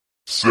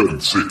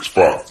Seven, six,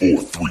 five, four,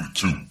 three,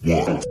 two,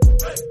 one.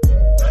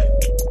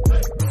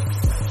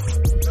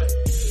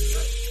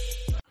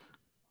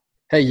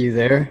 Hey, you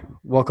there.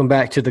 Welcome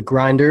back to The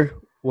Grinder,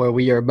 where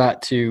we are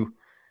about to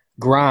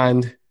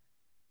grind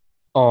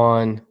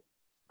on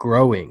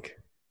growing.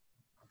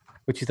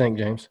 What you think,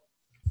 James?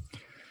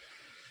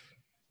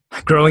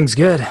 Growing's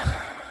good.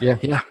 Yeah.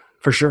 Yeah,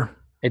 for sure.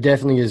 It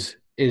definitely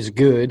is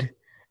good,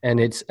 and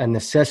it's a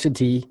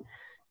necessity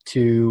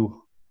to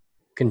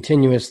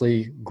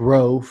continuously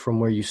grow from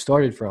where you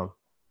started from.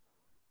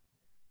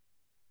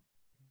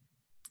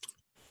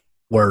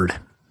 Word.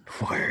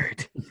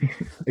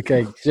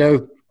 Okay,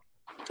 so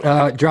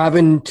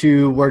driving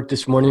to work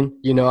this morning,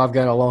 I've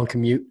got a long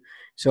commute,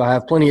 so I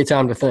have plenty of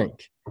time to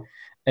think.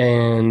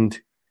 And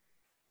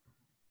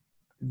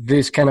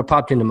this kind of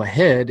popped into my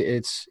head.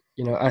 It's,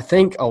 I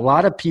think a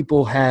lot of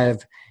people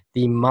have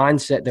the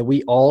mindset that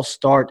we all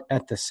start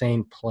at the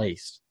same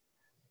place.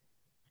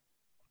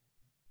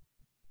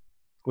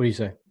 What do you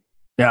say?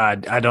 Yeah,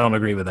 I don't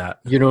agree with that.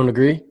 You don't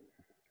agree?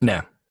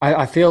 No.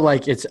 I feel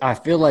like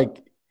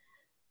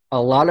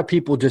a lot of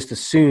people just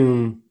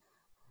assume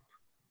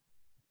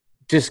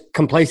just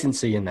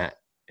complacency in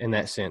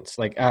that sense.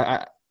 Like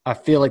I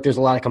feel like there's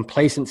a lot of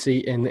complacency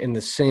in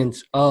the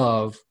sense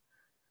of,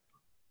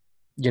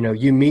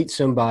 you meet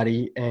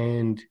somebody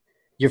and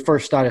your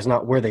first thought is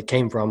not where they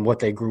came from, what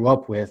they grew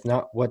up with,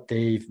 not what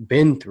they've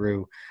been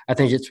through. I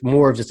think it's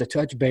more of just a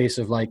touch base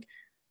of like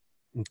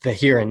the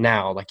here and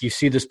now. Like you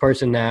see this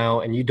person now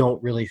and you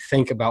don't really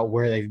think about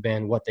where they've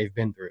been, what they've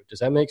been through. Does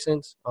that make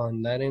sense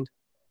on that end?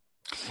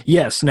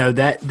 Yes, no,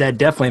 that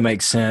definitely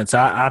makes sense.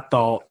 I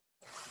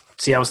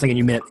was thinking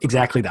you meant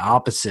exactly the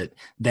opposite,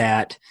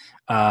 that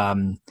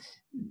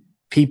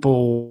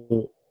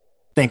people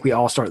think we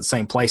all start at the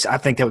same place. I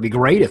think that would be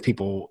great if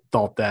people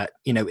thought that,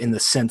 in the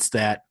sense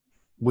that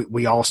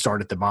we all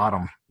start at the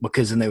bottom,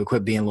 because then they would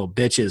quit being little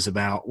bitches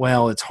about,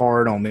 well, it's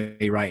hard on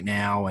me right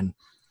now, and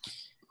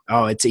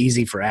oh, it's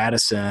easy for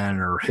Addison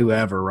or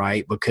whoever,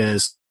 right?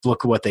 Because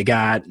look at what they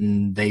got,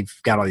 and they've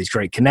got all these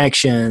great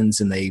connections,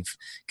 and they've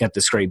got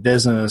this great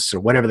business, or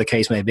whatever the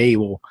case may be.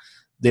 Well,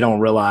 they don't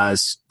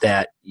realize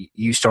that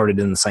you started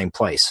in the same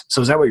place.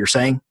 So is that what you're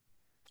saying?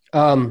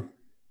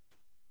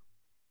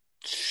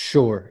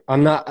 Sure.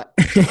 I'm not.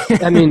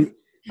 I mean,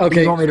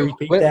 okay. You want me to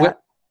repeat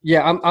that?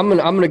 Yeah, I'm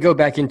gonna go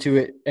back into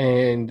it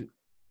and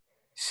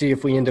see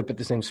if we end up at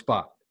the same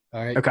spot.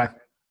 All right. Okay.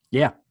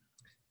 Yeah.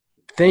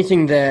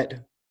 Thinking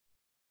that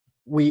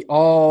we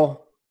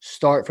all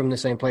start from the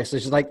same place.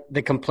 It's like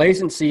the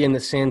complacency in the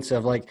sense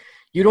of like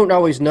you don't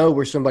always know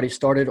where somebody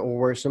started or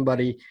where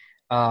somebody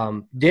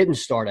didn't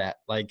start at.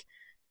 Like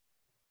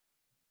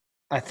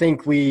I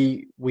think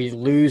we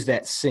lose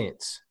that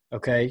sense,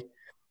 okay?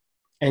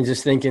 And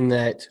just thinking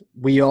that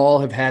we all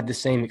have had the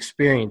same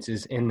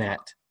experiences in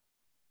that.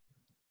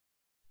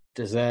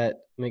 Does that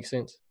make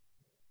sense?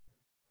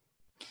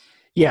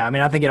 Yeah, I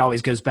mean, I think it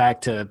always goes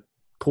back to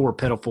poor,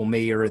 pitiful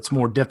me, or it's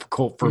more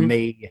difficult for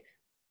me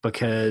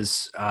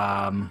because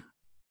I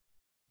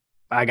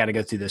got to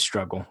go through this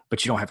struggle,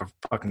 but you don't have a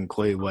fucking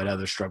clue what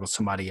other struggle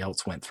somebody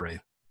else went through.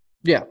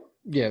 Yeah.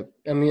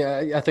 I mean,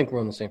 I think we're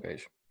on the same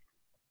page.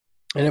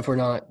 And if we're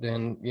not,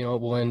 then,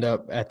 we'll end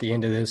up at the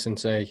end of this and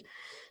say,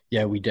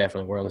 yeah, we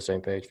definitely were on the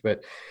same page.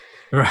 But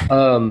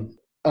right.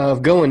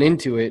 Of going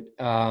into it,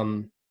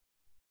 the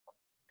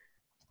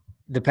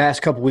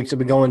past couple of weeks I've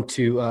been going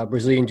to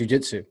Brazilian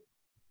Jiu-Jitsu.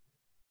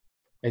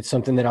 It's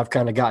something that I've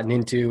kind of gotten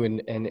into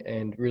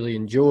and really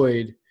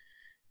enjoyed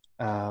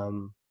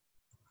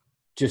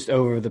just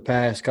over the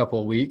past couple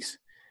of weeks.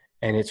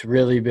 And it's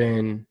really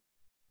been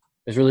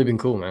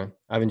cool, man.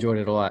 I've enjoyed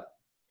it a lot.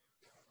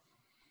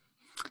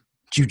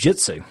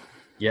 Jiu-Jitsu.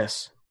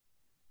 Yes.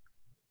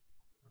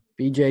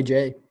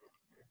 BJJ.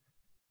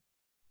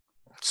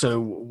 So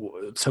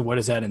what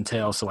does that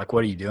entail? So like,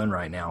 what are you doing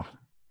right now?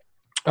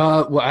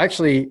 Well,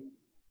 actually,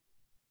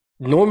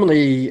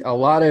 normally a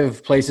lot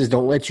of places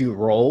don't let you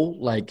roll,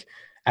 like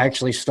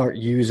actually start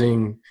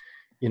using,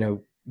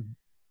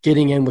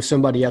 getting in with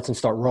somebody else and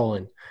start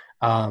rolling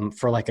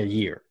for like a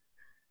year.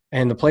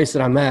 And the place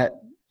that I'm at,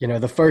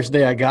 the first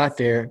day I got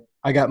there,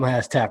 I got my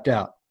ass tapped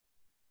out,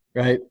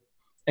 right?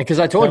 And because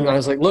I told him, I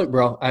was like, look,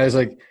 bro, I was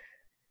like,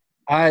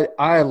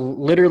 I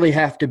literally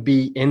have to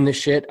be in the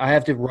shit. I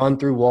have to run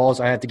through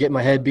walls. I have to get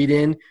my head beat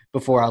in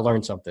before I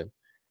learn something.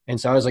 And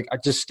so I was like, I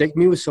just stick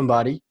me with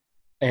somebody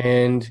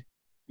and,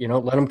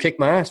 let them kick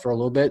my ass for a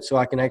little bit so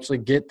I can actually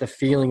get the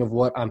feeling of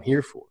what I'm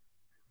here for.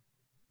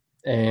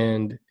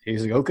 And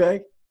he's like,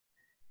 okay.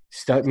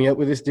 Stuck me up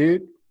with this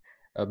dude,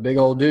 a big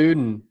old dude.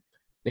 And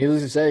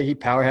needless to say, he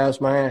powerhoused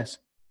my ass.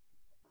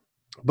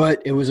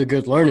 But it was a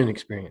good learning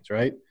experience,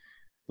 right?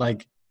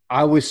 Like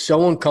I was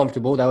so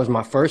uncomfortable. That was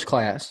my first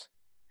class.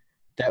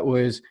 That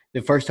was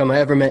the first time I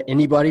ever met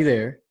anybody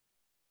there.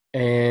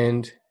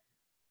 And,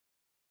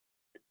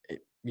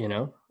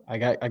 I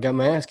got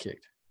my ass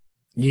kicked.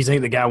 You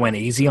think the guy went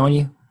easy on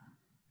you?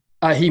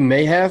 He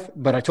may have,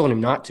 but I told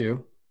him not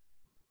to.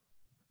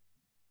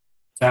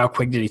 How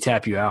quick did he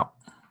tap you out?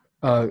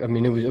 I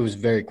mean, it was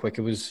very quick.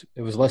 It was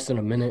less than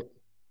a minute.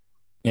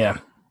 Yeah.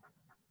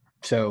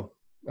 So,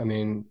 I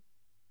mean,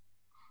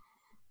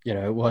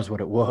 it was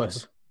what it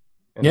was.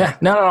 Yeah.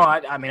 No.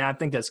 I mean, I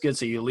think that's good.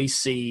 So you at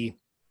least see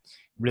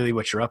really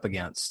what you're up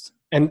against.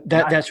 And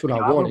that's what I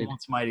I wouldn't wanted.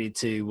 want somebody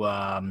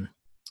to,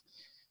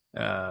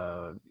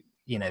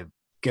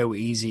 go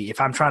easy.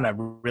 If I'm trying to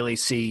really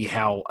see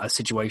how a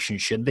situation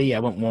should be, I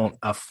wouldn't want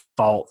a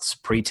false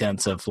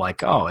pretense of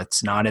like, oh,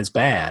 it's not as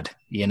bad,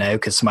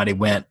 because somebody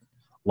went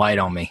light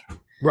on me.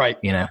 Right.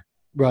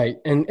 Right.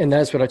 And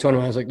that's what I told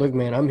him. I was like, look,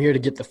 man, I'm here to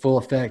get the full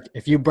effect.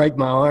 If you break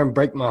my arm,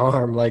 break my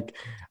arm. Like,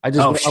 I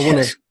want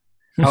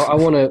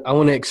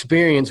to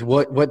experience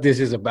what this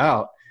is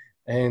about.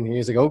 And he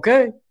was like,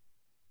 okay.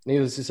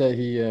 Needless to say,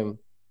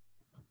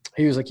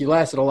 he was like, you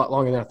lasted a lot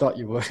longer than I thought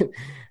you would.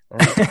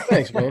 Like,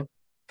 thanks, man.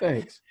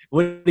 Thanks.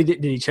 What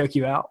did he choke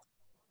you out?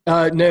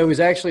 No, it was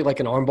actually like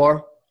an arm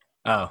bar.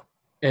 Oh.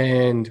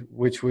 And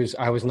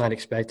I was not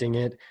expecting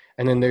it.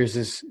 And then there's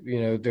this,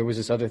 there was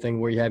this other thing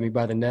where he had me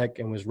by the neck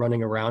and was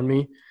running around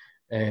me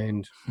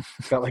and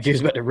felt like he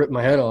was about to rip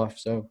my head off.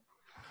 So.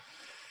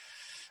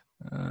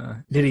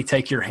 Did he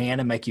take your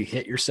hand and make you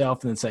hit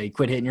yourself and then say,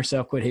 quit hitting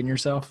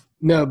yourself?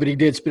 No, but he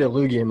did spit a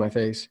loogie in my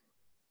face.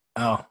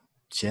 Oh,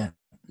 shit.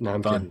 No,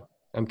 I'm kidding.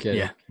 I'm kidding.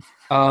 Yeah.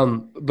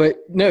 But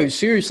no,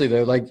 seriously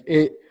though, like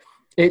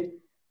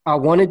I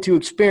wanted to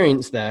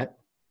experience that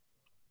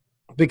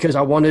because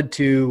I wanted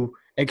to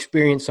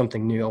experience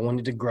something new. I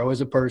wanted to grow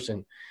as a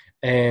person.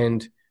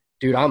 And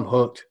dude, I'm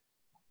hooked.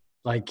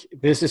 Like,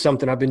 this is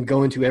something I've been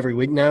going to every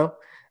week now.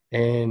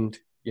 And,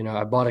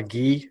 I bought a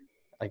gi.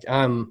 Like,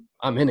 I'm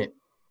in it.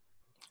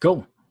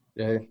 Cool.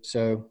 Yeah.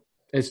 So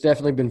it's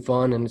definitely been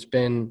fun and it's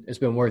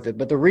been worth it.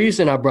 But the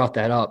reason I brought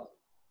that up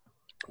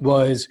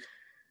was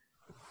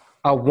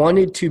I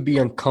wanted to be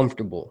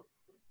uncomfortable.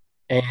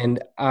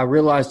 And I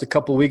realized a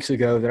couple of weeks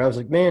ago that I was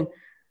like, man,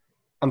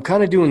 I'm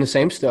kind of doing the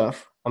same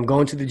stuff. I'm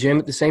going to the gym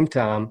at the same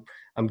time.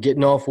 I'm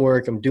getting off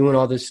work. I'm doing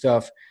all this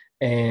stuff.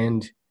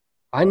 And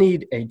I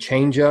need a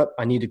change up.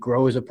 I need to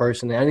grow as a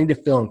person. And I need to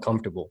feel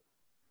uncomfortable.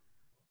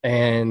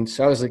 And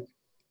so I was like,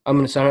 I'm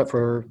going to sign up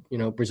for,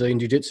 Brazilian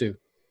Jiu-Jitsu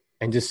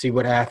and just see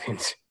what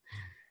happens.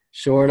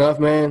 Sure enough,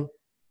 man,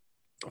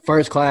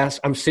 first class,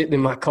 I'm sitting in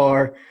my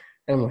car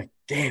and I'm like,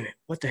 damn it,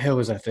 what the hell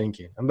was I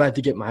thinking? I'm about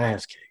to get my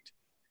ass kicked,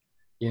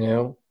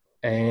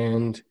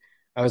 And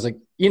I was like,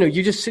 you're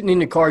just sitting in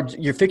the car.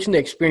 You're fixing to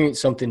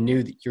experience something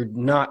new that you're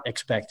not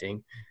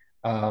expecting.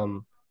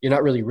 You're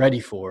not really ready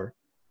for.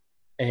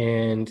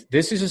 And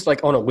this is just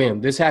like on a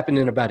whim. This happened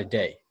in about a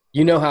day.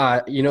 You know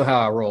how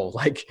I roll.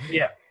 Like,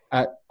 yeah,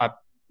 I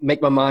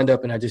make my mind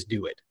up and I just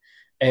do it.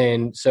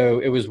 And so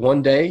it was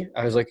one day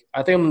I was like,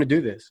 I think I'm going to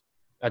do this.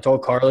 I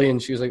told Carly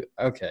and she was like,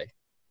 okay.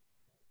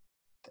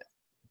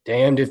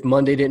 Damned if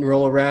Monday didn't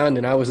roll around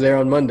and I was there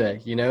on Monday,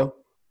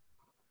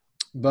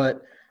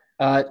 But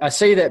I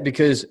say that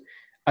because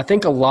I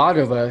think a lot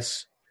of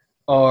us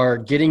are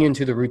getting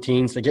into the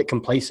routines. They get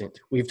complacent.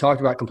 We've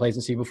talked about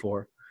complacency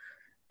before.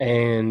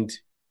 And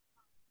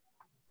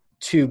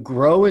to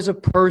grow as a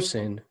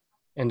person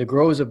and to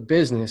grow as a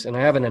business, and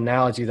I have an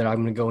analogy that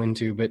I'm going to go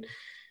into, but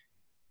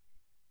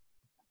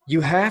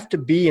you have to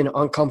be in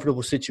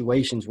uncomfortable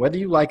situations, whether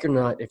you like or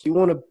not. If you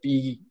want to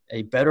be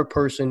a better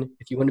person,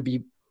 if you want to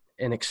be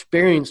an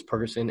experienced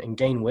person and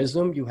gain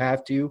wisdom, you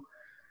have to,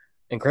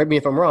 and correct me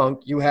if I'm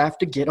wrong, you have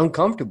to get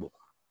uncomfortable.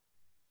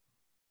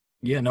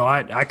 Yeah, no,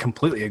 I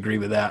completely agree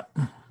with that.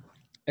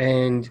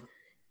 And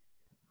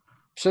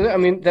so, I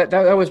mean, that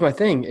was my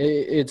thing.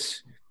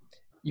 It's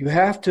you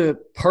have to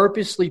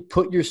purposely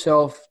put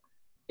yourself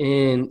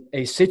in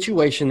a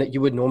situation that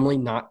you would normally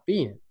not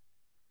be in.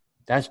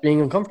 That's being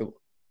uncomfortable.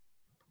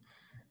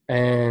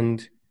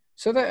 And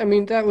so that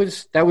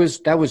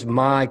was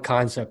my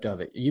concept of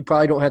it. You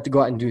probably don't have to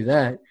go out and do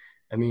that.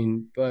 I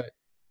mean, but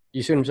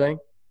you see what I'm saying?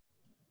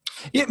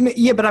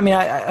 Yeah, but I mean,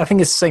 I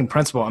think it's the same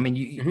principle. I mean,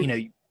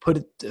 you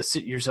put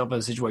yourself in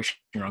a situation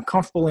you're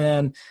uncomfortable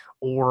in,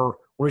 or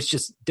it's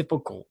just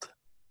difficult.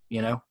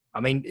 I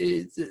mean,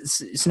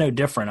 it's no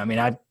different. I mean,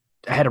 I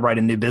had to write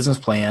a new business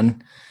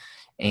plan,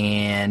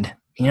 and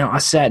I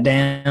sat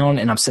down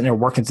and I'm sitting there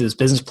working through this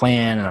business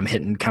plan, and I'm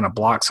hitting kind of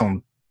blocks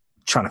on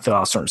trying to fill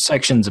out certain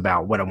sections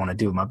about what I want to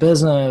do with my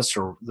business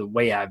or the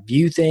way I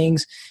view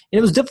things. And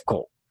it was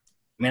difficult.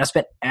 I mean, I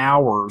spent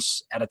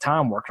hours at a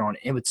time working on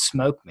it. It would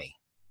smoke me.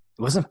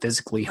 It wasn't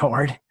physically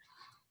hard,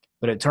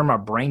 but it turned my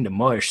brain to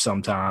mush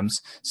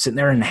sometimes, sitting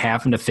there and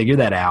having to figure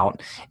that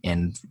out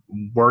and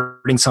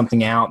wording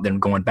something out, then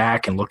going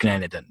back and looking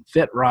at it didn't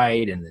fit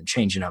right and then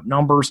changing up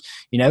numbers,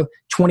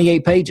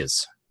 28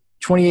 pages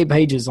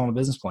on a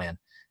business plan.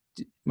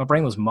 My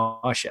brain was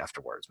mush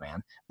afterwards,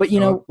 man. But,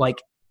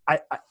 I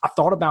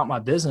thought about my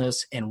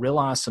business and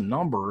realized some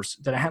numbers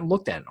that I hadn't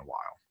looked at in a while.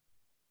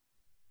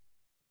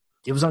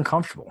 It was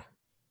uncomfortable.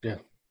 Yeah.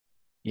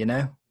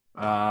 Yeah.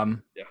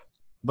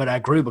 But I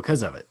grew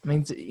because of it. I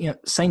mean,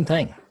 same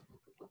thing.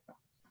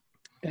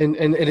 And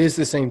it is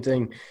the same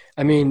thing.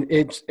 I mean,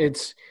 it's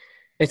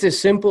as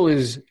simple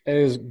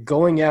as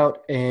going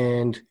out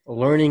and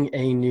learning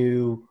a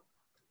new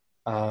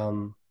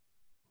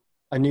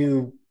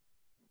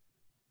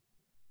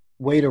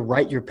way to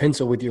write your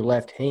pencil with your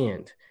left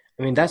hand.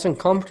 I mean, that's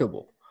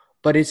uncomfortable,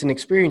 but it's an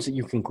experience that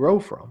you can grow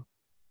from,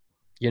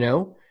 you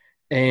know?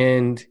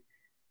 And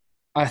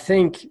I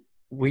think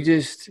we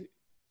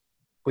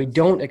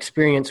don't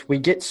experience, we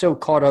get so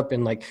caught up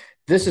in like,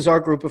 this is our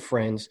group of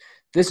friends.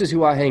 This is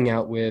who I hang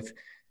out with.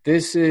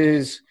 This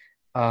is,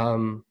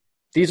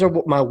 these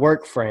are my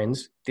work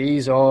friends.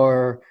 These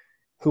are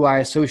who I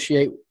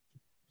associate,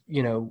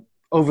 you know,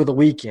 over the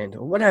weekend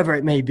or whatever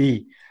it may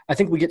be. I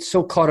think we get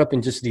so caught up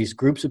in just these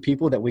groups of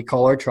people that we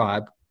call our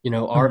tribe, you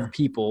know, our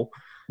people.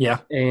 Yeah.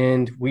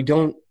 And we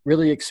don't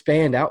really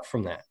expand out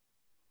from that.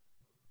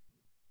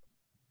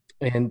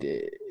 And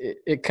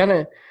it kind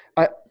of,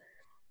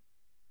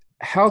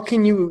 how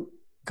can you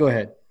go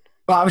ahead?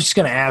 Well, I was just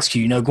going to ask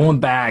you, you know, going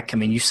back, I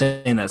mean, you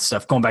saying that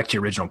stuff, going back to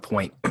your original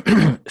point.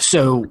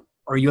 So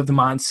are you of the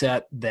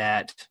mindset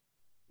that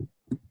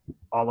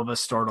all of us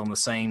start on the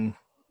same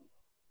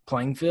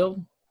playing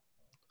field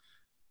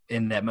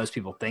and that most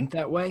people think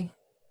that way?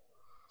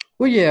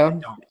 Well, yeah.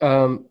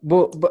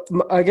 But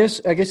I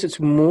guess it's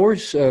more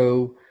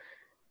so,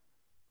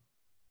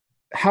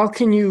 how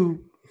can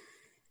you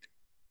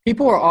 –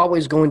 people are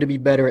always going to be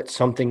better at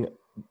something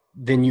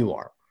than you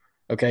are,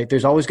 okay?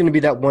 There's always going to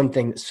be that one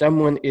thing that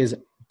someone is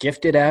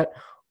gifted at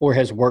or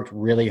has worked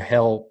really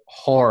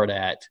hard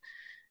at,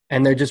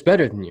 and they're just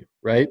better than you,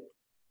 right?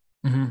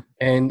 Mm-hmm.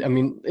 And, I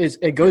mean,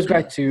 it goes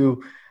back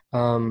to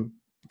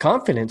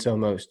confidence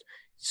almost.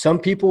 Some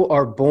people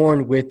are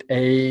born with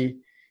a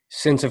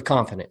sense of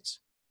confidence.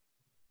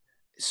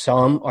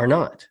 Some are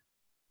not.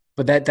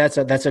 But that's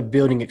a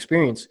building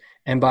experience.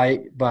 And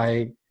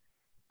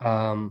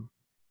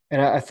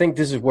and I think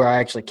this is where I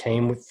actually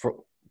came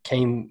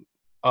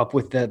up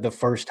with the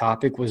first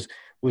topic was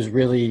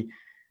really,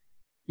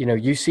 you know,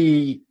 you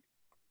see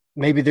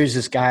maybe there's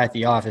this guy at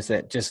the office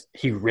that just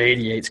he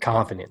radiates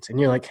confidence, and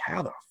you're like,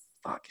 how the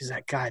fuck is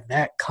that guy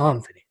that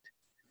confident?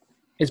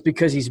 It's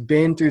because he's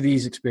been through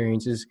these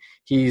experiences.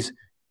 He's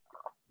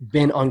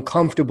been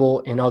uncomfortable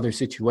in other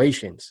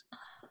situations,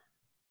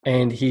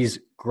 and he's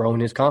grown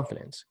his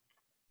confidence.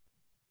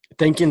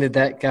 Thinking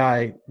that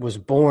guy was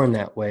born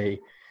that way,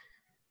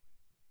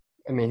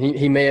 I mean,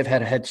 he may have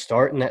had a head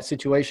start in that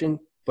situation,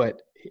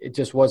 but it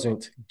just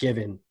wasn't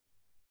given,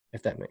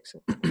 if that makes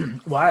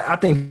sense. Well, I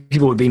think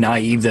people would be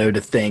naive, though,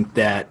 to think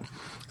that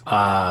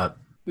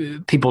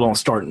people don't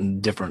start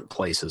in different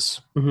places.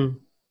 Mm-hmm.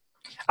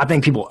 I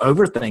think people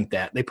overthink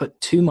that. They put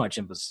too much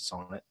emphasis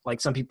on it.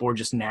 Like some people are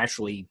just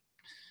naturally,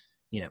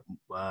 you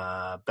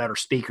know, better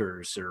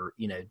speakers, or,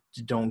 you know,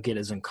 don't get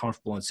as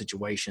uncomfortable in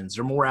situations.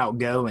 They're more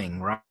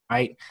outgoing,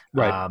 right?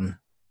 Right.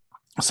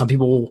 Some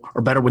people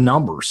are better with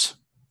numbers.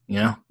 You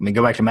know, I mean,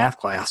 go back to math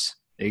class.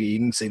 You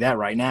can see that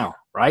right now,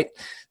 right?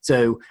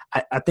 So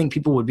I think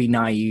people would be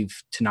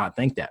naive to not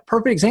think that.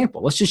 Perfect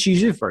example. Let's just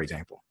use you for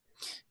example.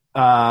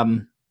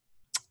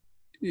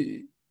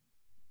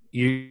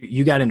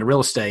 You got into real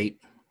estate.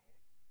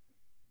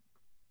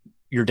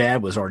 Your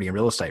dad was already in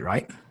real estate,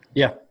 right?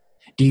 Yeah.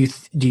 Do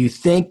you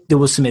think there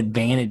was some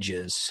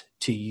advantages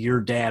to your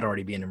dad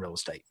already being in real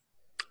estate?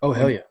 Oh,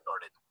 hell yeah.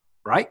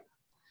 Right?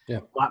 Yeah.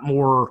 A lot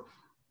more,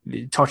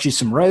 taught you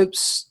some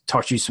ropes,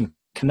 taught you some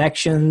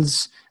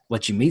connections,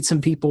 let you meet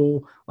some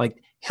people,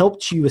 like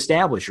helped you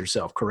establish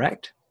yourself,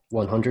 correct?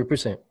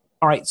 100%.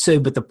 All right. So,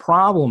 but the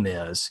problem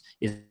is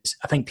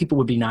I think people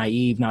would be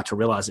naive not to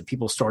realize that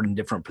people start in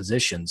different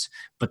positions,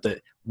 but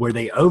where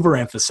they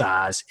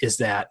overemphasize is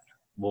that,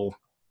 well,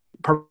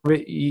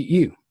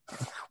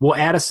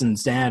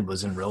 Addison's dad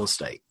was in real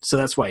estate, so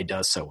that's why he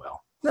does so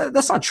well.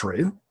 That's not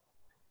true.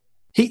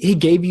 He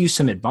gave you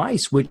some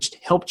advice, which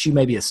helped you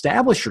maybe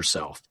establish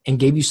yourself and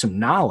gave you some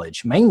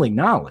knowledge, mainly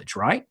knowledge,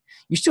 right?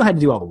 You still had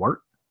to do all the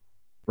work,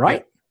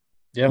 right?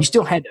 Yeah. You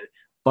still had to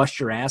bust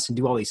your ass and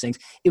do all these things.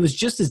 It was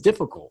just as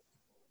difficult.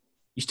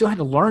 You still had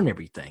to learn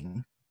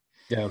everything.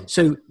 Yeah.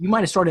 So you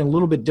might have started in a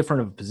little bit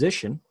different of a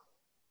position.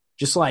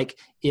 Just like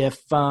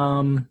if,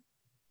 you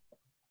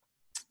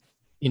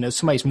know,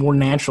 somebody's more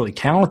naturally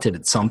talented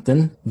at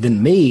something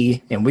than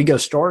me, and we go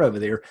start over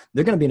there,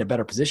 they're going to be in a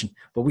better position,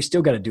 but we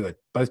still got to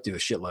both do a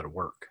shitload of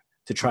work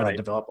to try to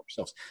develop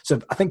ourselves.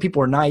 So I think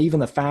people are naive in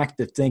the fact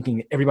that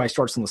thinking everybody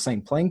starts on the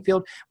same playing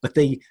field, but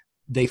they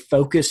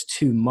focus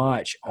too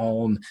much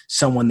on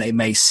someone they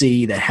may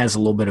see that has a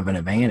little bit of an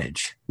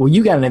advantage. Well,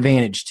 you got an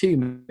advantage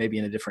too, maybe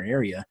in a different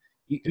area.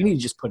 You need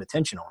to just put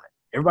attention on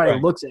it.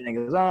 Everybody looks at it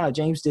and goes,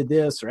 James did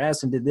this or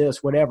Addison did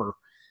this, whatever.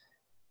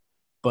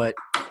 But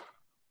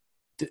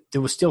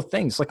there was still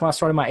things. Like when I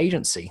started my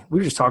agency, we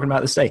were just talking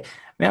about this day.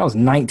 Man, I was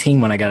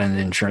 19 when I got into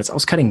insurance. I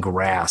was cutting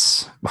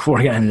grass before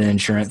I got into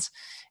insurance,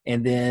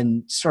 and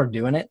then started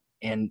doing it.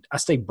 And I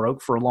stayed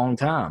broke for a long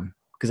time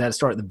because I had to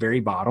start at the very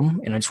bottom,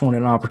 and I just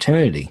wanted an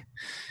opportunity.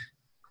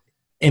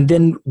 And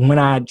then when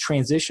I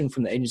transitioned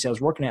from the agency I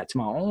was working at to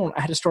my own,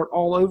 I had to start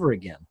all over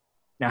again.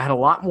 Now I had a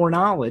lot more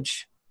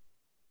knowledge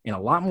and a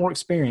lot more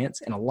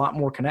experience and a lot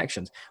more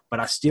connections, but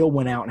I still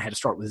went out and had to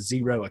start with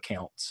 0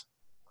 accounts,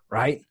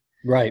 right?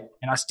 Right.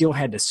 And I still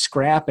had to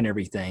scrap and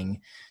everything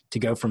to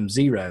go from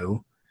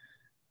 0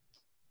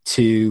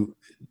 to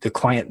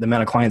the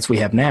amount of clients we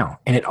have now.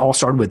 And it all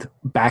started with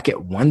back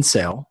at one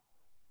sale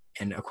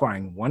and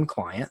acquiring one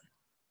client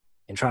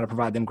and trying to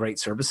provide them great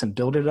service and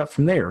build it up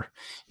from there,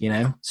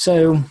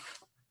 So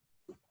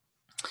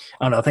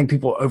I don't know. I think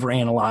people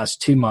overanalyze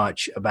too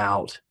much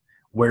about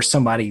where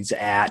somebody's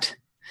at.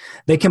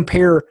 They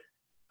compare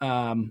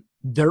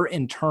their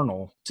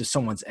internal to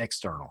someone's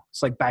external.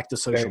 It's like back to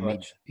social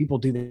media. People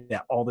do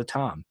that all the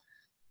time.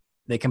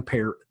 They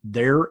compare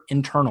their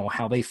internal,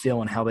 how they feel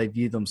and how they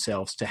view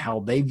themselves, to how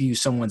they view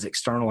someone's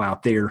external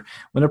out there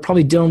when they're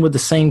probably dealing with the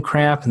same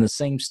crap and the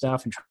same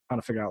stuff and trying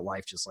to figure out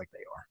life just like they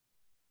are.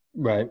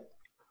 Right.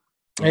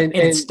 And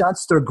it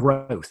stunts their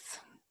growth.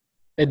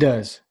 It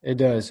does.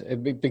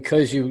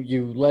 Because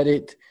you let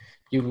it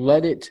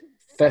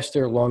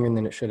fester longer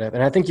than it should have.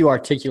 And I think you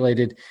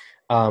articulated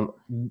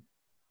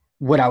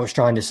what I was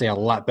trying to say a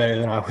lot better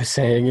than I was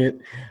saying it.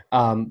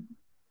 But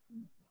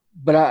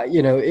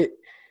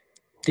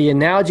the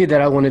analogy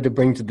that I wanted to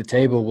bring to the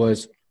table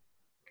was,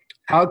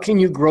 how can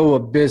you grow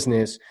a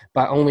business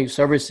by only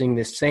servicing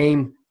the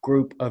same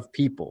group of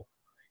people?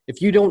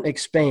 If you don't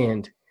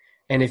expand,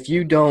 and if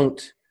you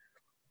don't,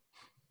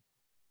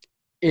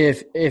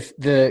 if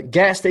the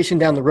gas station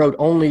down the road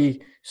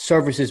only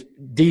services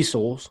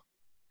diesels,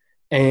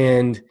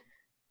 and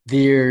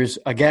there's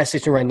a gas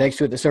station right next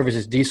to it that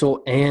services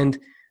diesel and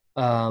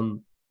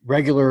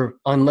regular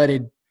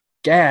unleaded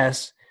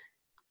gas,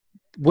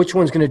 which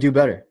one's going to do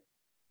better?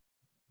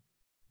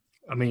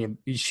 I mean,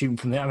 you shoot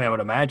from there. I mean, I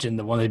would imagine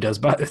the one who does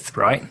both,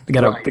 right? They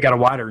got a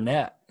wider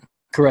net.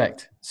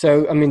 Correct.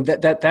 So, I mean,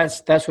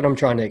 that's what I'm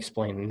trying to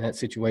explain in that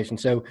situation.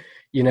 So,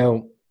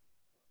 a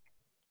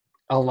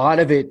lot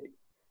of it,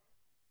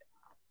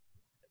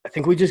 I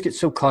think we just get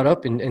so caught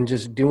up in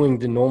just doing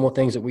the normal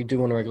things that we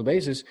do on a regular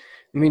basis.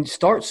 I mean,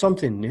 start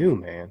something new,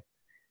 man.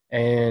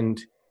 And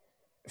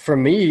for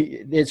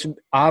me,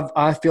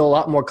 I feel a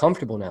lot more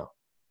comfortable now.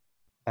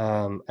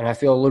 And I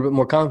feel a little bit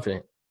more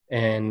confident.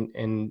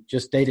 And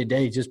just day to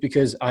day, just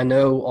because I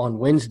know on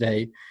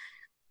Wednesday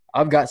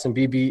I've got some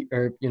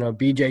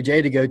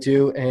BJJ to go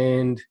to,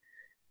 and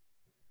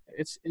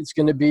it's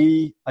going to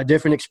be a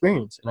different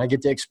experience, and I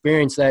get to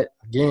experience that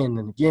again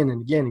and again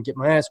and again, and get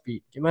my ass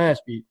beat,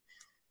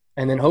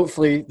 and then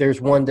hopefully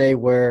there's one day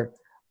where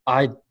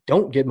I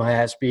don't get my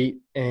ass beat,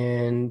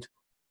 and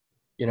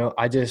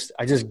I just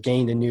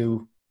gained a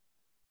new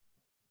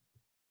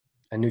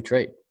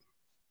trait.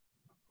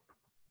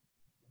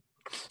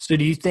 So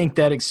do you think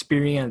that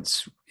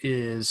experience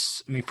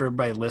is, I mean, for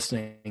everybody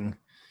listening,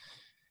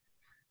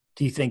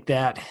 do you think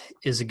that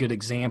is a good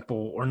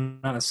example, or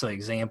not necessarily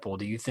example?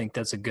 Do you think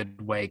that's a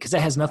good way? Because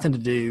that has nothing to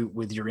do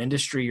with your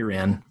industry you're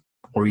in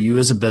or you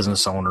as a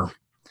business owner.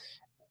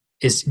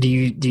 Do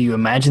you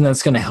imagine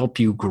that's going to help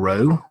you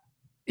grow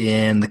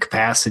in the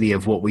capacity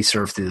of what we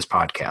serve through this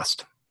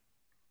podcast?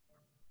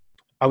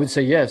 I would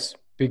say yes,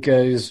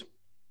 because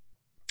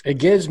it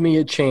gives me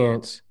a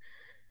chance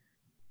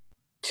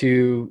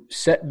to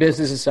set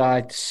business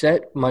aside,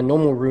 set my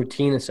normal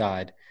routine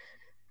aside,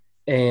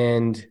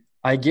 and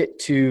I get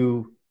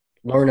to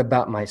learn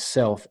about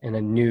myself in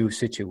a new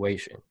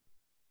situation,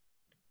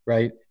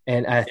 right?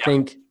 And I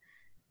think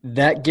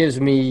that gives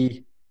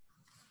me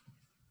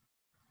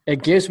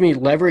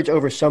leverage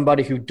over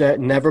somebody who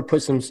never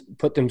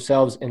put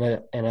themselves in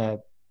a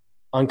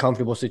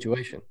uncomfortable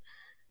situation,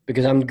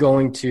 because I'm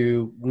going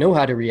to know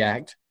how to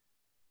react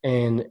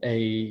in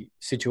a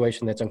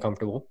situation that's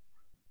uncomfortable.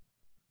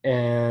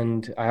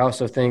 And I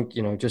also think,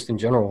 just in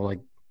general,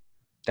 like,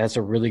 that's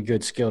a really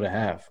good skill to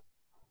have.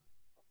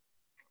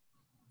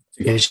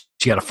 You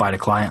got to fight a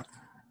client.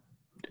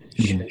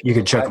 You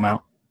can check them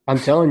out. I'm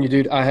telling you,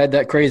 dude, I had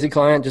that crazy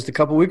client just a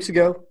couple weeks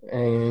ago,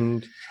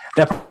 and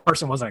that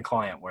person wasn't a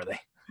client, were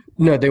they?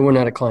 No, they were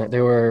not a client.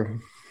 They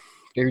were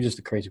just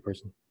a crazy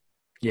person.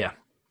 Yeah.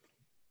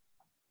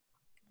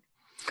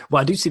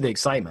 Well, I do see the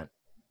excitement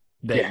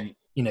that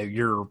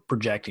you're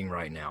projecting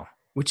right now,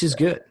 which is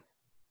good.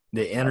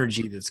 The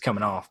energy that's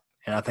coming off.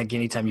 And I think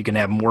anytime you can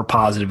have more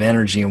positive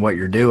energy in what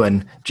you're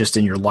doing, just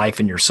in your life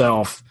and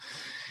yourself,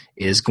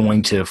 is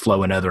going to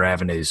flow in other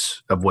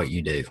avenues of what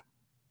you do.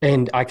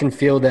 And I can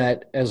feel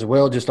that as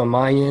well, just on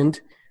my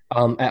end,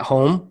 at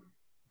home,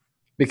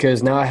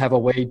 because now I have a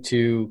way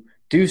to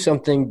do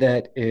something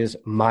that is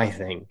my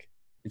thing.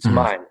 It's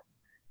mine.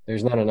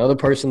 There's not another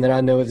person that I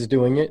know that's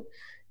doing it,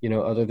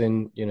 other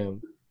than,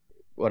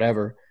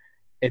 whatever.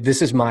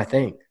 This is my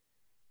thing.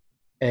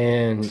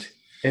 And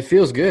it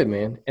feels good,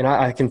 man. And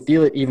I can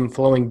feel it even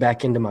flowing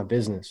back into my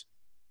business,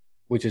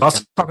 which is. I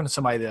was talking to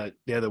somebody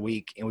the other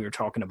week, and we were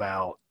talking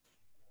about,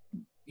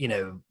 we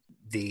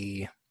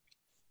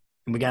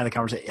got in the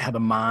conversation, how the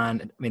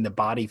mind, I mean, the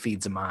body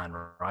feeds the mind,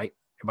 right?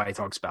 Everybody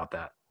talks about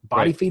that.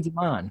 Body feeds the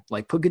mind.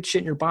 Like, put good shit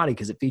in your body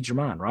because it feeds your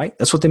mind, right?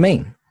 That's what they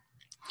mean.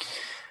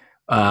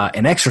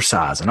 And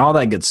exercise and all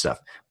that good stuff.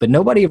 But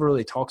nobody ever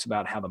really talks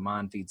about how the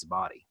mind feeds the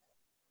body.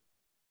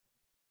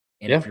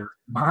 And if your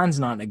mind's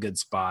not in a good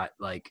spot,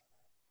 like,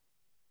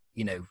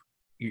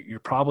 you're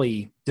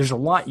probably, there's a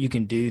lot you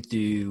can do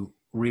through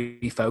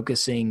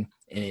refocusing,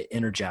 and it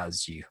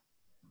energizes you.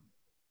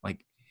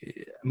 Like,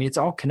 I mean, it's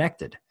all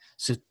connected.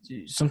 So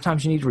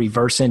sometimes you need to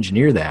reverse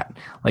engineer that.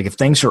 Like if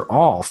things are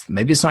off,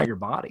 maybe it's not your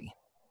body.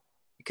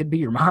 It could be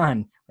your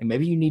mind. Like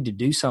maybe you need to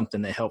do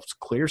something that helps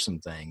clear some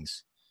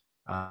things,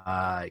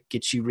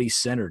 get you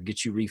recentered,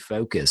 get you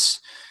refocused,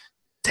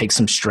 take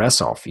some stress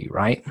off you,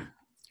 right?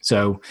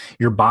 So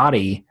your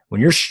body,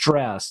 when you're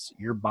stressed,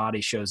 your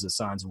body shows the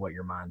signs of what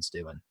your mind's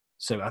doing.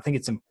 So I think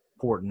it's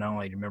important not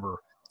only to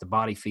remember the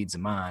body feeds the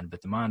mind,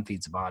 but the mind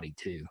feeds the body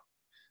too.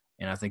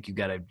 And I think you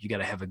got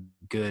to have a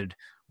good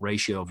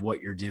ratio of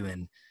what you're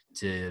doing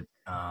to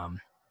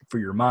for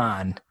your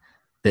mind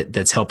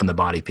that's helping the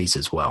body piece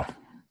as well.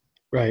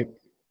 Right.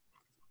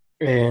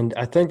 And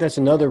I think that's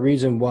another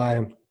reason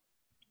why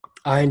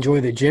I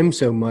enjoy the gym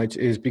so much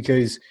is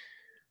because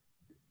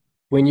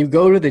when you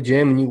go to the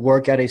gym and you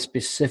work out a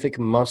specific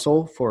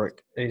muscle for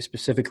a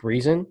specific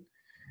reason,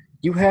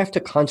 you have to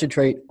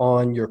concentrate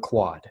on your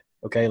quad.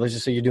 Okay, let's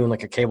just say you're doing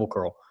like a cable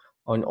curl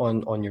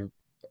on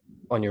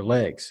your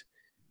legs.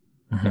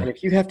 Mm-hmm. And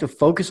if you have to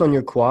focus on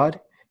your quad,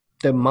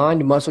 the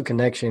mind muscle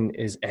connection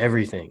is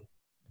everything.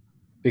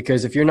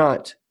 Because if you're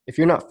not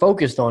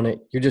focused on it,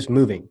 you're just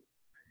moving.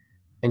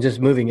 And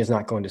just moving is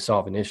not going to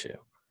solve an issue.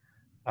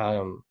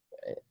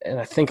 And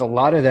I think a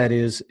lot of that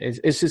is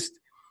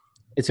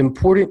it's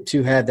important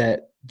to have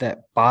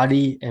that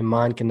body and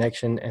mind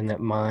connection and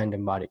that mind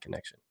and body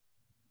connection.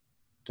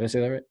 Did I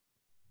say that right?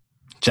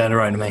 Sounded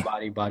right to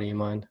me. Body and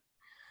mind.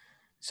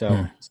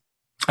 So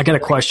I got a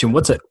question.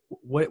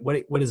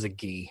 What is a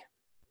gi?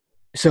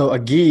 So a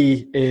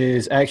gi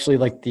is actually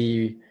like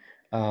the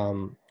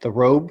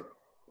robe,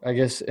 I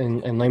guess,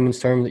 in layman's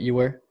term that you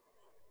wear.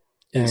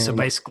 And so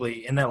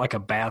basically, isn't that like a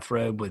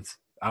bathrobe with?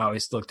 I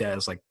always looked at it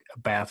as like a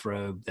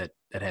bathrobe that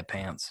had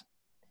pants.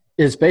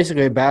 It's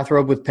basically a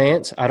bathrobe with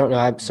pants. I don't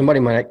know. Somebody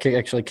might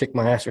actually kick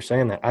my ass for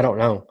saying that. I don't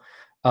know.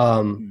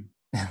 But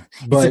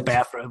it's a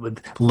bathrobe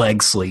with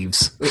leg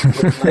sleeves.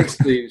 With leg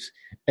sleeves,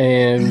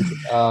 and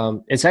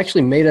it's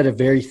actually made out of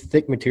very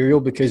thick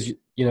material because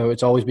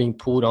it's always being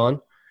pulled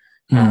on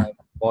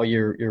while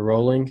you're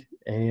rolling,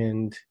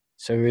 and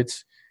so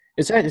it's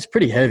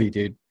pretty heavy,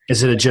 dude.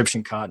 Is it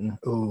Egyptian cotton?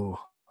 Ooh,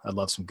 I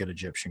love some good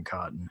Egyptian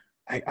cotton.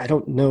 I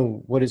don't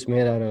know what it's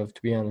made out of,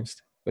 to be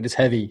honest, but it's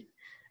heavy,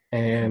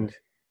 and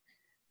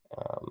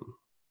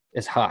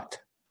it's hot.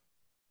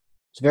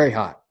 It's very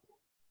hot.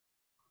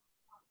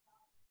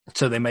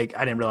 So I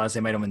didn't realize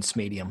they made them in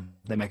medium.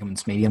 They make them in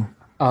medium?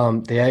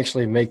 They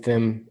actually make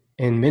them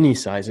in many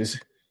sizes.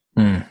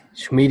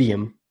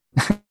 Medium.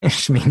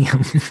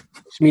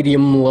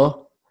 Medium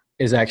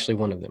is actually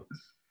one of them.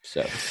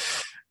 So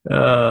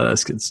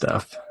that's good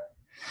stuff.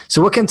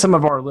 So what can some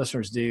of our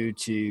listeners do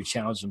to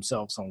challenge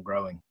themselves on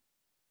growing?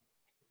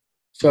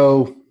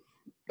 So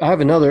I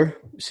have another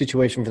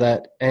situation for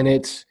that, and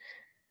it's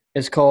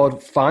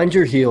called Find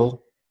Your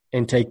Heel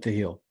and Take the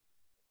Heel.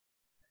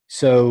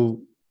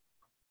 So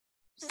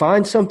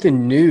find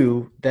something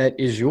new that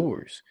is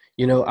yours.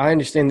 I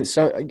understand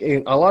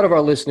that a lot of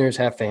our listeners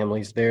have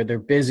families. They're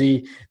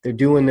busy. They're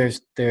doing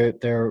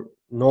their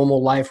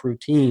normal life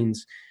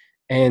routines,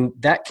 and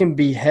that can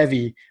be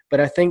heavy. But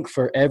I think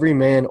for every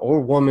man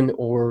or woman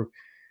or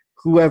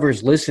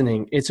whoever's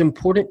listening, it's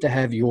important to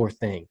have your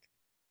thing,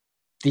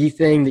 the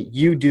thing that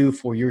you do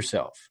for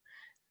yourself.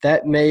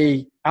 That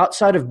may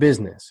outside of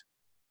business.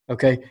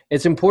 Okay,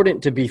 it's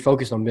important to be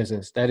focused on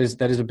business. That is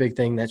a big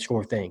thing. That's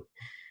your thing.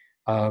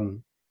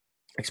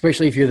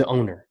 Especially if you're the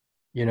owner,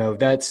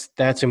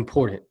 that's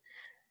important.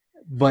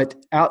 But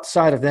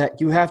outside of that,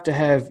 you have to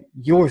have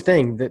your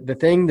thing, the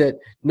thing that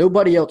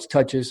nobody else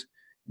touches,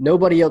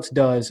 nobody else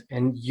does,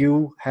 and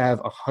you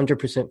have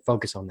 100%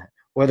 focus on that.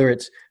 Whether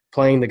it's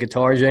playing the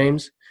guitar,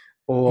 James,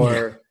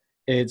 or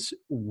it's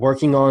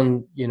working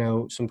on,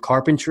 some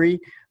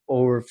carpentry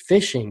or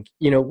fishing,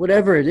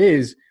 whatever it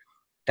is,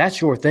 that's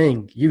your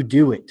thing. You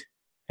do it.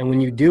 And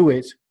when you do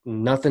it,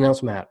 nothing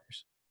else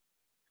matters.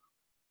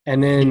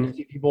 And then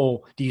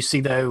do you see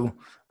though,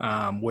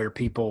 where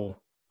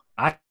people,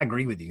 I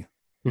agree with you,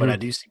 but I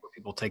do see where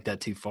people take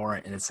that too far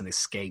and it's an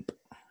escape.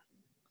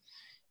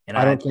 And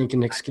I don't think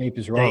an escape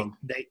is wrong.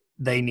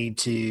 They need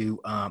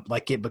to,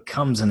 it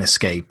becomes an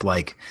escape.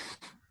 There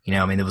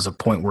was a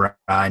point where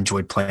I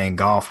enjoyed playing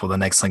golf. Well, the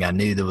next thing I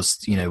knew there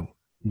was,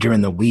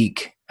 during the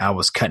week I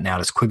was cutting out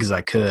as quick as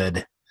I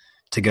could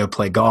to go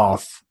play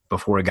golf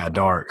before it got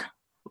dark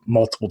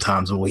multiple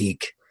times a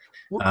week.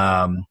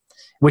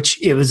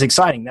 Which it was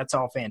exciting. That's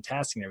all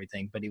fantastic and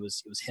everything, but it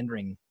was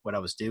hindering what I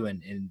was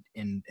doing.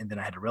 And then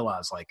I had to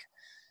realize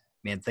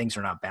man, things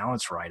are not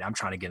balanced right. I'm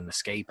trying to get an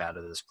escape out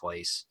of this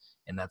place.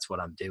 And that's what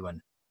I'm doing.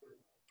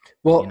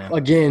 Well,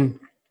 again,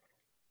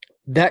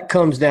 that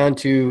comes down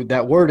to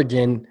that word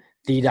again,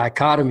 the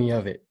dichotomy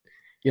of it.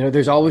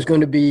 There's always going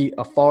to be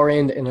a far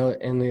end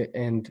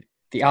and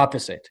the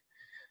opposite.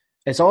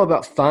 It's all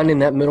about finding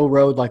that middle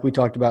road like we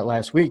talked about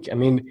last week. I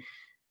mean,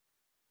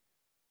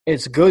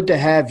 it's good to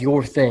have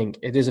your thing.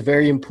 It is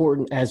very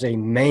important as a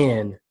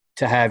man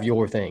to have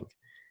your thing.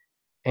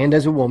 And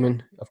as a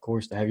woman, of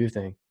course, to have your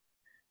thing.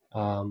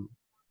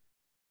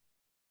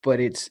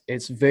 But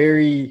it's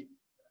very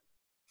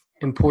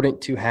important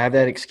to have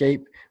that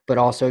escape. but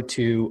also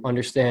to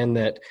understand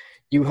that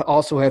you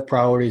also have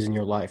priorities in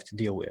your life to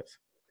deal with.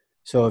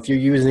 So if you're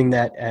using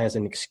that as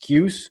an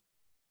excuse,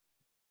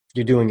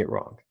 you're doing it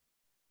wrong.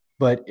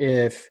 But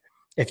if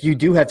you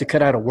do have to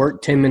cut out of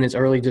work 10 minutes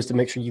early just to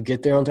make sure you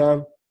get there on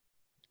time,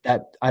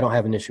 that I don't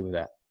have an issue with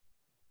that,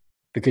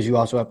 because you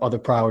also have other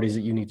priorities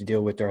that you need to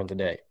deal with during the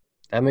day.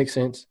 That makes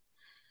sense.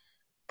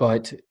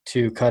 But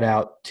to cut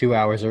out 2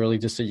 hours early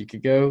just so you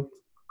could go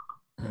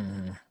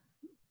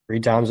 3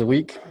 times a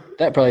week,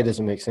 that probably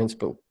doesn't make sense.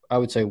 But I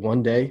would say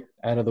one day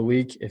out of the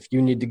week, if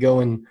you need to go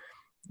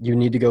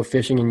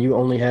fishing and you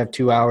only have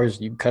 2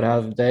 hours you cut out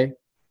of the day,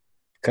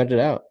 cut it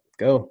out.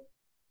 Go.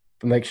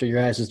 But make sure your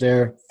ass is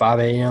there 5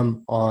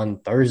 a.m. on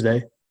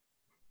Thursday.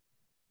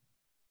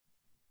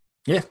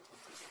 Yeah.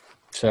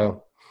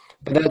 So,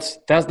 but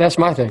that's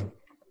my thing.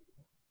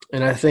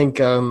 And I think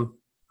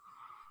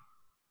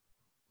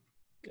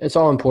it's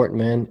all important,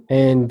 man.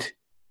 And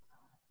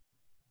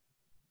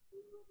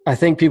I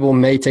think people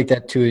may take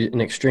that to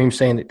an extreme,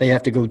 saying that they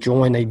have to go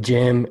join a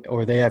gym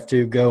or they have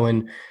to go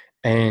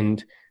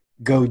and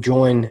go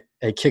join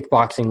a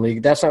kickboxing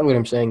league. That's not what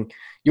I'm saying.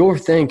 Your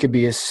thing could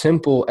be as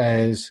simple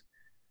as,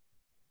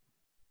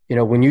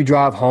 when you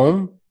drive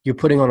home, you're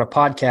putting on a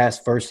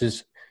podcast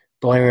versus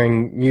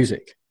blaring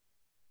music.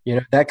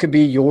 That could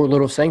be your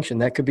little sanction.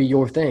 That could be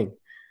your thing.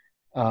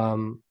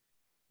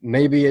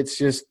 Maybe it's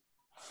just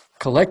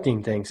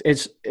collecting things.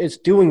 It's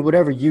doing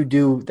whatever you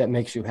do that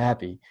makes you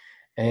happy.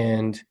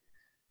 And,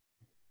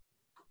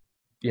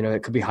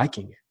 it could be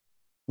hiking,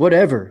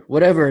 whatever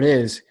it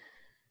is.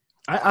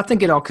 I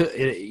think it all could,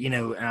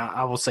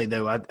 I will say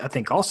though, I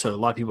think also a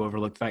lot of people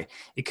overlook the fact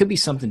it could be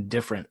something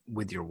different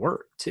with your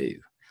work too.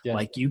 Yeah.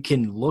 Like you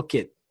can look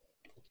at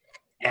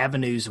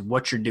avenues of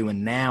what you're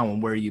doing now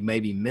and where you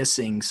may be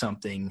missing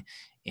something,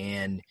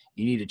 and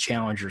you need to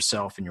challenge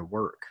yourself in your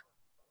work.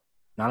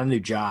 Not a new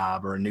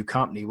job or a new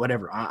company,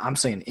 whatever. I'm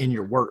saying in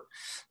your work.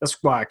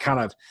 That's why I kind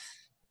of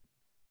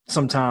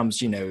sometimes,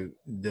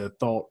 the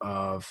thought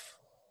of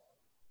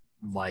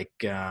like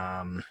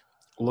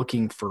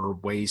looking for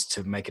ways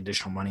to make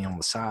additional money on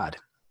the side.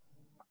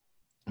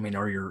 I mean,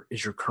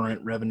 is your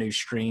current revenue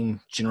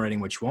stream generating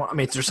what you want? I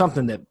mean, if there's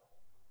something that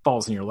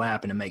falls in your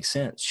lap and it makes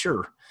sense,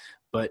 sure.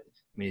 But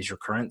I mean, is your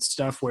current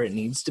stuff where it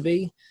needs to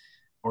be?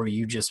 Or are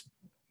you just,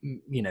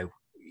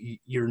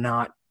 you're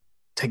not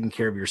taking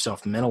care of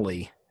yourself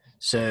mentally,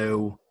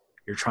 so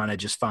you're trying to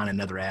just find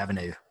another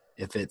avenue,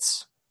 if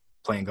it's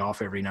playing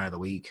golf every night of the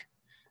week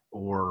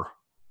or,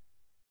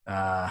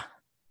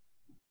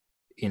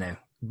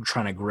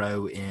 trying to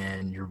grow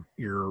in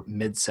your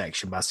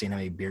midsection by seeing how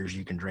many beers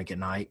you can drink at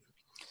night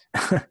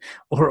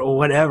or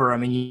whatever. I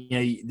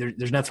mean,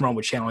 there's nothing wrong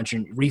with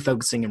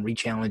refocusing and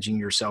re-challenging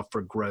yourself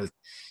for growth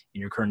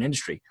in your current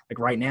industry. Like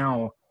right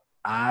now,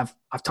 I've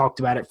talked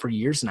about it for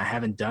years and I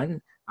haven't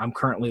done. I'm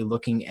currently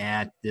looking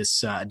at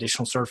this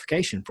additional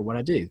certification for what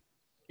I do.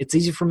 It's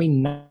easy for me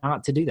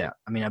not to do that.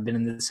 I mean, I've been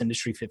in this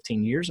industry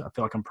 15 years. I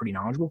feel like I'm pretty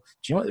knowledgeable.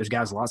 Do you know what? There's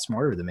guys a lot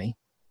smarter than me.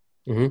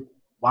 Mm-hmm.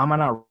 Why am I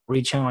not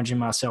re-challenging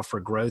myself for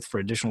growth, for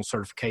additional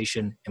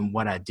certification and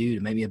what I do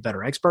to make me a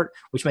better expert,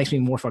 which makes me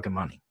more fucking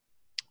money?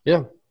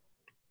 Yeah.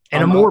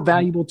 And I'm more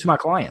valuable to my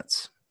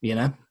clients,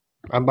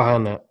 I'm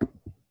behind that.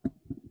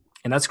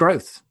 And that's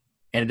growth.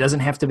 And it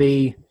doesn't have to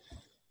be,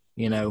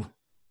 my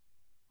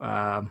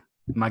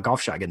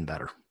golf shot getting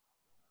better.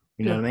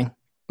 You know what I mean?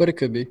 But it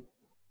could be.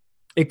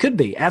 It could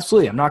be.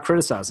 Absolutely. I'm not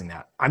criticizing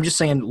that. I'm just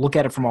saying look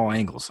at it from all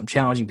angles. I'm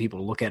challenging people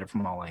to look at it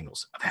from all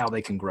angles of how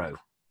they can grow.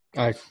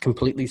 I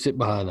completely sit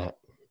behind that.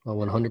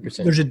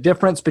 100%. There's a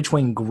difference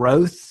between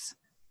growth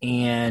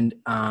and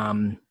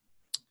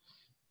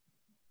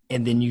then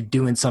you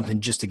doing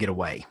something just to get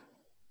away.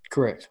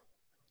 Correct.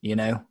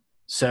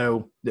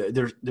 So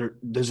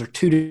those are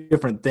two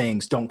different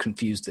things. Don't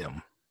confuse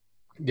them.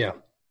 Yeah.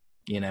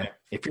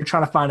 If you're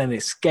trying to find an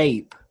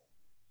escape,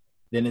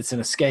 then it's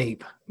an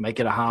escape. Make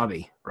it a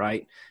hobby,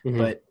 right? Mm-hmm.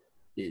 But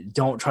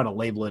don't try to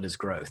label it as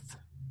growth.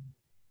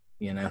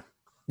 Yeah.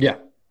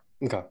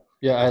 Okay.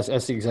 Yeah, I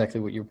see exactly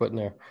what you're putting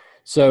there.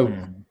 So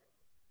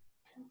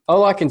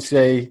all I can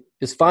say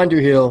is find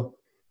your hill,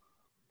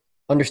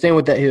 understand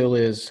what that hill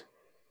is,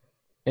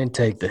 and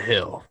take the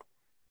hill.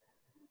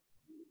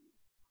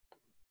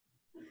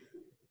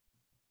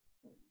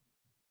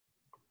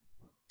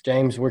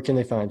 James, where can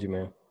they find you,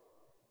 man?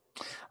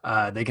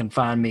 They can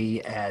find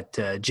me at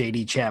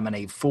JD Chapman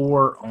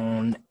 84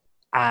 on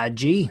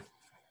IG.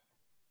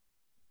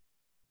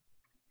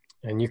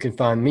 And you can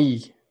find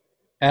me,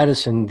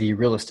 Addison, the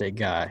real estate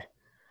guy,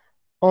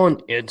 on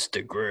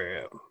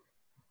Instagram.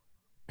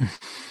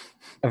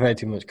 I've had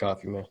too much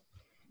coffee, man.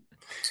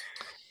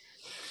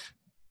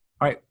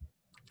 All right.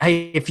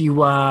 Hey, if you're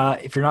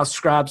not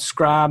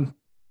subscribe.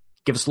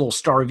 Give us a little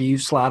star review.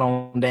 Slide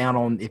on down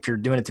on, if you're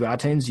doing it through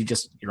iTunes,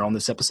 you're on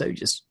this episode.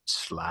 Just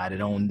slide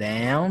it on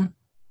down.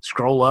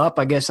 Scroll up,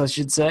 I guess I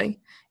should say. And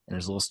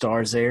there's little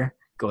stars there.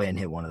 Go ahead and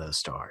hit one of those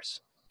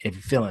stars. And if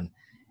you're feeling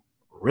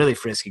really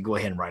frisky, go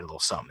ahead and write a little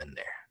something in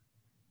there.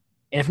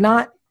 And if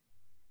not,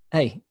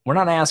 hey, we're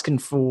not asking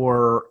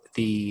for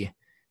the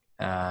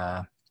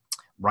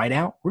write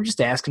out. We're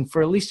just asking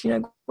for at least, go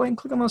ahead and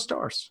click on those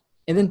stars.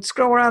 And then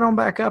scroll right on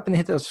back up and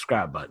hit the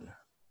subscribe button.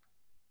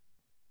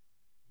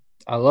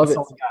 I love That's it.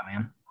 all we got,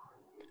 man.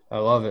 I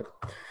love it.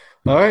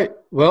 All right.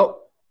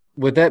 Well,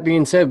 with that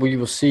being said, we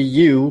will see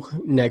you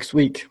next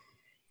week.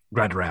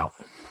 Grinder out.